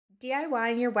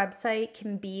DIYing your website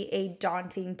can be a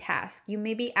daunting task. You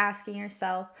may be asking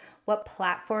yourself, what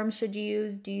platform should you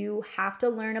use? Do you have to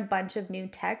learn a bunch of new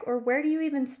tech, or where do you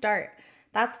even start?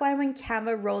 That's why when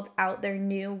Canva rolled out their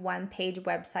new one-page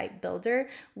website builder,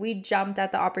 we jumped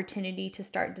at the opportunity to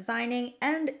start designing,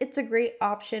 and it's a great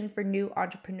option for new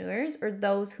entrepreneurs or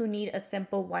those who need a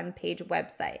simple one-page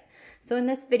website. So in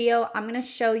this video, I'm going to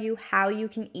show you how you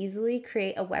can easily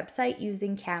create a website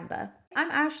using Canva. I'm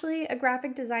Ashley, a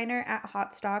graphic designer at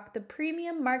Hotstock, the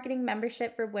premium marketing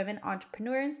membership for women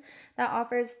entrepreneurs that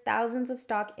offers thousands of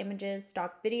stock images,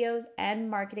 stock videos,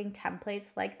 and marketing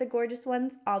templates like the gorgeous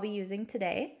ones I'll be using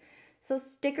today. So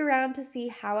stick around to see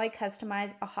how I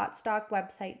customize a Hotstock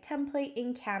website template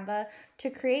in Canva to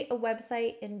create a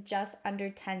website in just under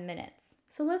 10 minutes.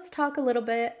 So let's talk a little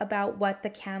bit about what the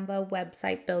Canva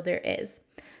website builder is.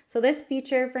 So this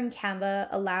feature from Canva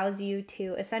allows you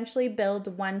to essentially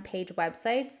build one-page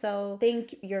websites. So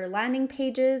think your landing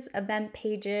pages, event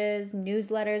pages,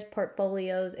 newsletters,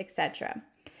 portfolios, etc.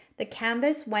 The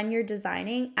canvas, when you're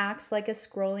designing, acts like a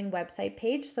scrolling website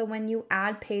page. So when you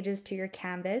add pages to your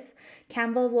canvas,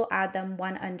 Canva will add them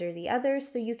one under the other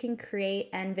so you can create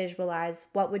and visualize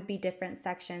what would be different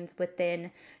sections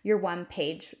within your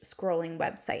one-page scrolling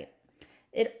website.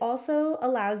 It also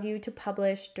allows you to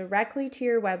publish directly to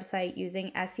your website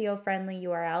using SEO-friendly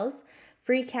URLs.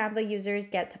 Free Canva users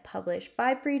get to publish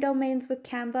 5 free domains with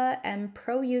Canva, and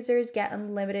pro users get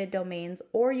unlimited domains,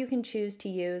 or you can choose to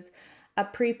use a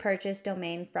pre-purchased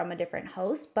domain from a different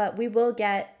host, but we will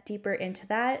get deeper into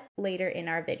that later in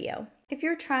our video. If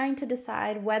you're trying to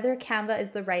decide whether Canva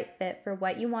is the right fit for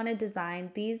what you want to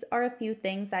design, these are a few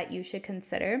things that you should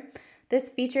consider. This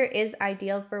feature is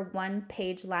ideal for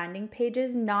one-page landing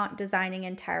pages, not designing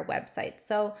entire websites.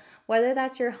 So whether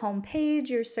that's your home page,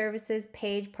 your services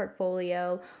page,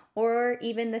 portfolio, or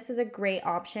even this is a great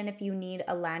option if you need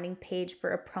a landing page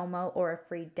for a promo or a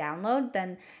free download,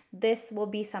 then this will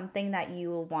be something that you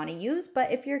will want to use.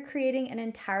 But if you're creating an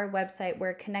entire website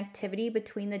where connectivity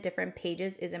between the different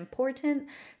pages is important,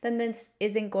 then this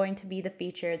isn't going to be the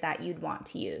feature that you'd want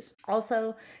to use.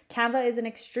 Also, Canva is an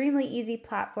extremely easy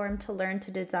platform to learn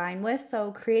to design with,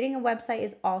 so creating a website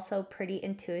is also pretty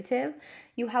intuitive.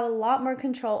 You have a lot more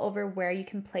control over where you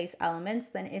can place elements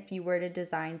than if you were to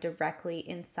design directly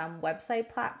in some website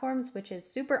platforms, which is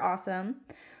super awesome.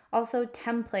 Also,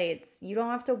 templates. You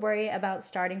don't have to worry about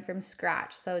starting from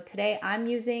scratch. So today I'm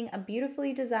using a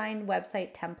beautifully designed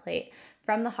website template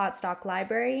from the Hotstock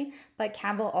library, but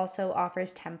Canva also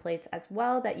offers templates as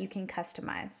well that you can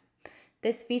customize.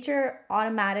 This feature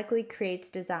automatically creates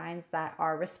designs that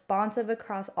are responsive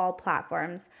across all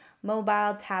platforms,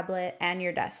 mobile, tablet, and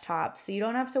your desktop, so you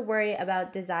don't have to worry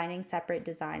about designing separate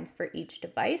designs for each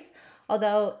device.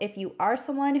 Although, if you are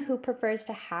someone who prefers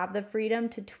to have the freedom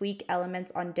to tweak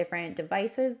elements on different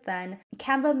devices, then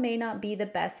Canva may not be the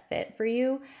best fit for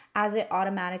you, as it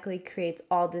automatically creates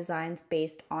all designs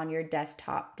based on your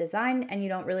desktop design, and you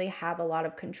don't really have a lot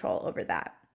of control over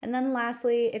that. And then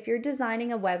lastly, if you're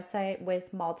designing a website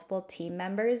with multiple team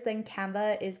members, then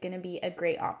Canva is going to be a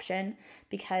great option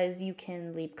because you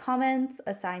can leave comments,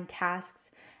 assign tasks,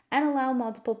 and allow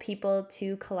multiple people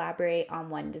to collaborate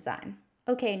on one design.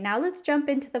 Okay, now let's jump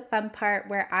into the fun part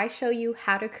where I show you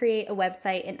how to create a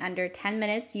website in under 10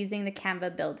 minutes using the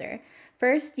Canva builder.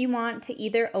 First, you want to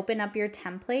either open up your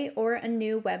template or a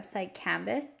new website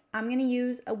canvas. I'm going to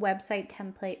use a website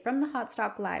template from the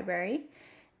Hotstock library.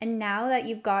 And now that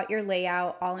you've got your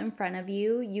layout all in front of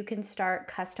you, you can start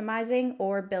customizing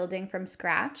or building from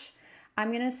scratch. I'm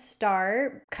going to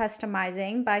start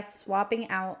customizing by swapping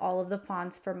out all of the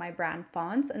fonts for my brand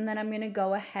fonts, and then I'm going to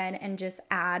go ahead and just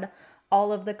add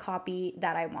all of the copy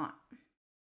that I want.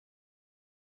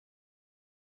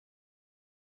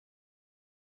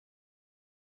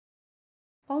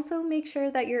 Also, make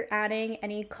sure that you're adding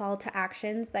any call to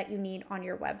actions that you need on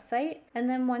your website. And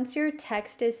then once your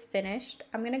text is finished,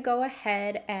 I'm going to go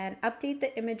ahead and update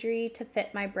the imagery to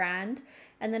fit my brand,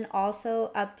 and then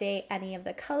also update any of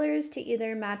the colors to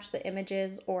either match the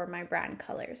images or my brand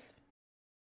colors.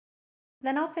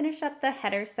 Then I'll finish up the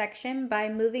header section by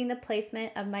moving the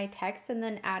placement of my text and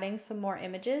then adding some more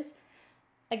images.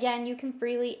 Again, you can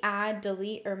freely add,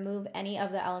 delete, or move any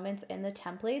of the elements in the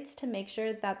templates to make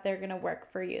sure that they're going to work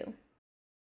for you.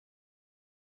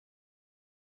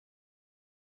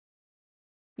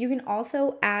 You can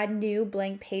also add new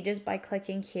blank pages by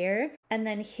clicking here, and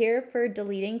then here for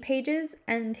deleting pages,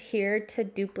 and here to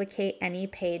duplicate any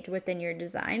page within your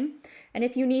design. And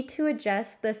if you need to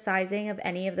adjust the sizing of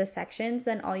any of the sections,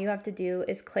 then all you have to do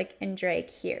is click and drag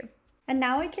here. And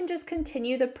now I can just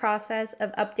continue the process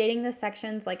of updating the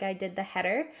sections like I did the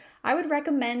header. I would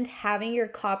recommend having your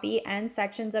copy and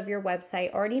sections of your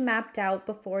website already mapped out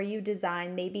before you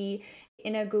design, maybe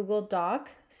in a Google Doc,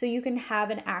 so you can have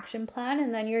an action plan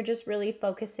and then you're just really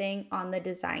focusing on the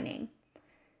designing.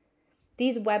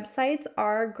 These websites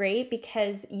are great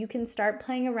because you can start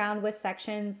playing around with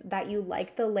sections that you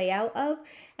like the layout of,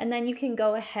 and then you can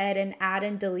go ahead and add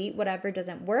and delete whatever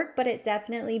doesn't work, but it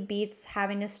definitely beats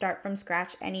having to start from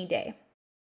scratch any day.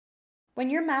 When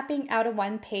you're mapping out a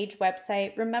one-page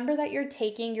website, remember that you're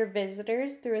taking your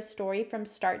visitors through a story from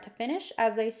start to finish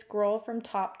as they scroll from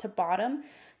top to bottom.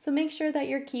 So make sure that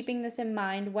you're keeping this in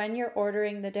mind when you're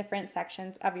ordering the different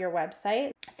sections of your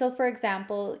website. So for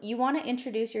example, you want to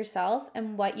introduce yourself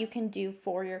and what you can do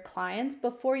for your clients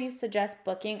before you suggest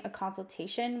booking a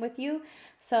consultation with you.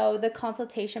 So the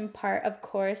consultation part, of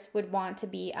course, would want to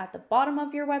be at the bottom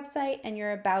of your website, and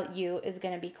your about you is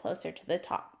going to be closer to the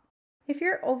top. If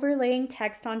you're overlaying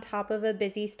text on top of a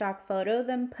busy stock photo,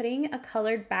 then putting a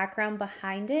colored background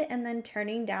behind it and then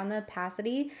turning down the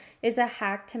opacity is a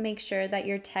hack to make sure that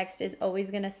your text is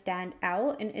always going to stand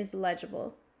out and is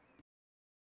legible.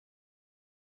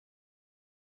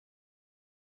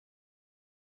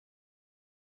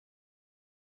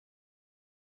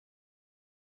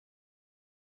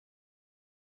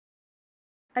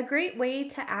 A great way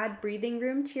to add breathing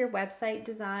room to your website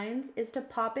designs is to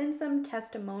pop in some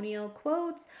testimonial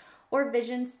quotes or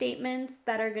vision statements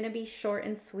that are going to be short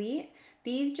and sweet.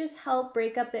 These just help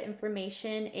break up the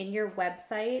information in your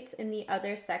website in the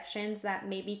other sections that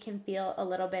maybe can feel a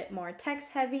little bit more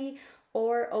text heavy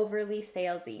or overly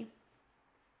salesy.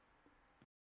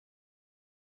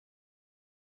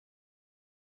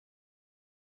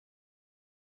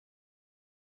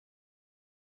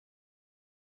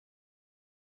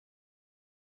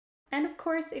 And of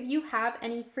course, if you have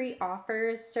any free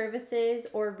offers, services,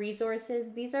 or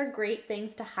resources, these are great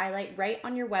things to highlight right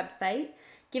on your website.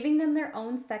 Giving them their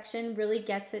own section really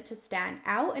gets it to stand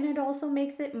out, and it also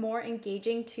makes it more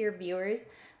engaging to your viewers,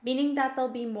 meaning that they'll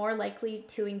be more likely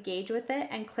to engage with it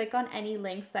and click on any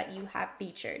links that you have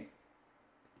featured.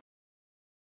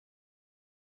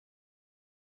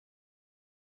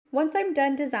 Once I'm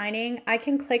done designing, I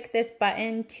can click this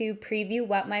button to preview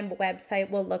what my website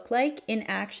will look like in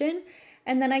action.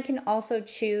 And then I can also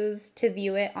choose to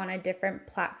view it on a different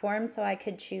platform. So I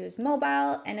could choose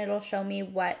mobile and it'll show me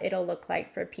what it'll look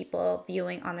like for people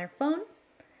viewing on their phone.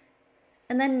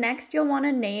 And then next you'll want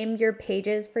to name your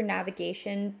pages for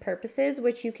navigation purposes,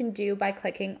 which you can do by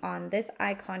clicking on this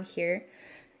icon here.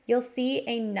 You'll see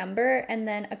a number and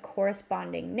then a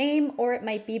corresponding name, or it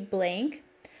might be blank.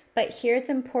 But here it's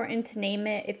important to name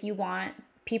it if you want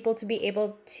people to be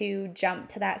able to jump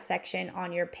to that section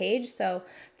on your page. So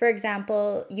for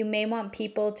example, you may want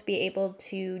people to be able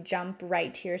to jump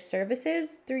right to your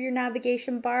services through your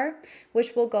navigation bar,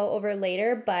 which we'll go over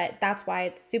later, but that's why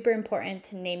it's super important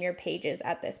to name your pages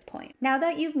at this point. Now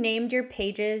that you've named your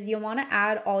pages, you'll want to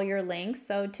add all your links.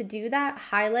 So to do that,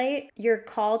 highlight your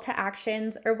call to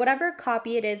actions or whatever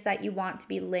copy it is that you want to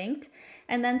be linked,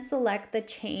 and then select the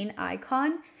chain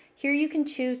icon. Here you can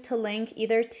choose to link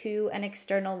either to an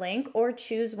external link or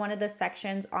choose one of the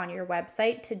sections on your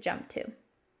website to jump to.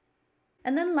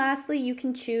 And then lastly, you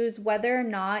can choose whether or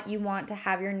not you want to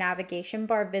have your navigation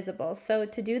bar visible. So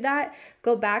to do that,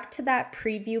 go back to that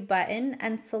preview button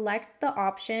and select the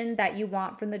option that you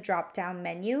want from the drop-down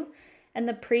menu. And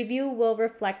the preview will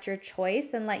reflect your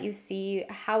choice and let you see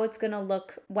how it's going to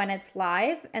look when it's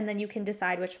live. And then you can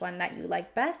decide which one that you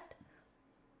like best.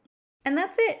 And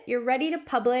that's it. You're ready to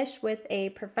publish with a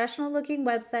professional looking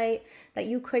website that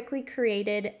you quickly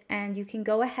created, and you can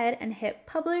go ahead and hit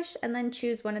publish and then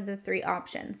choose one of the three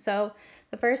options. So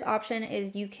the first option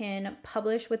is you can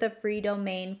publish with a free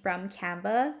domain from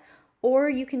Canva, or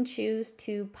you can choose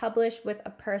to publish with a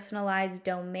personalized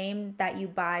domain that you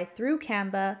buy through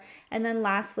Canva, and then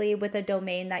lastly with a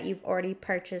domain that you've already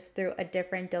purchased through a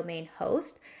different domain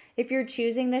host. If you're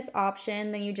choosing this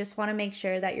option, then you just want to make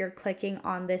sure that you're clicking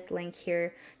on this link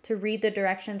here to read the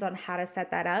directions on how to set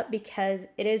that up, because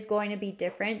it is going to be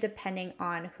different depending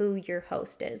on who your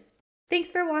host is. Thanks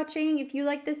for watching. If you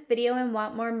like this video and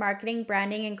want more marketing,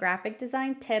 branding, and graphic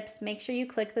design tips, make sure you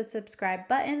click the subscribe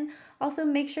button. Also,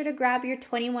 make sure to grab your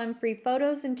 21 free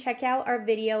photos and check out our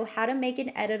video, how to make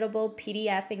an editable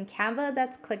PDF in Canva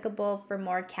that's clickable, for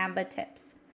more Canva tips.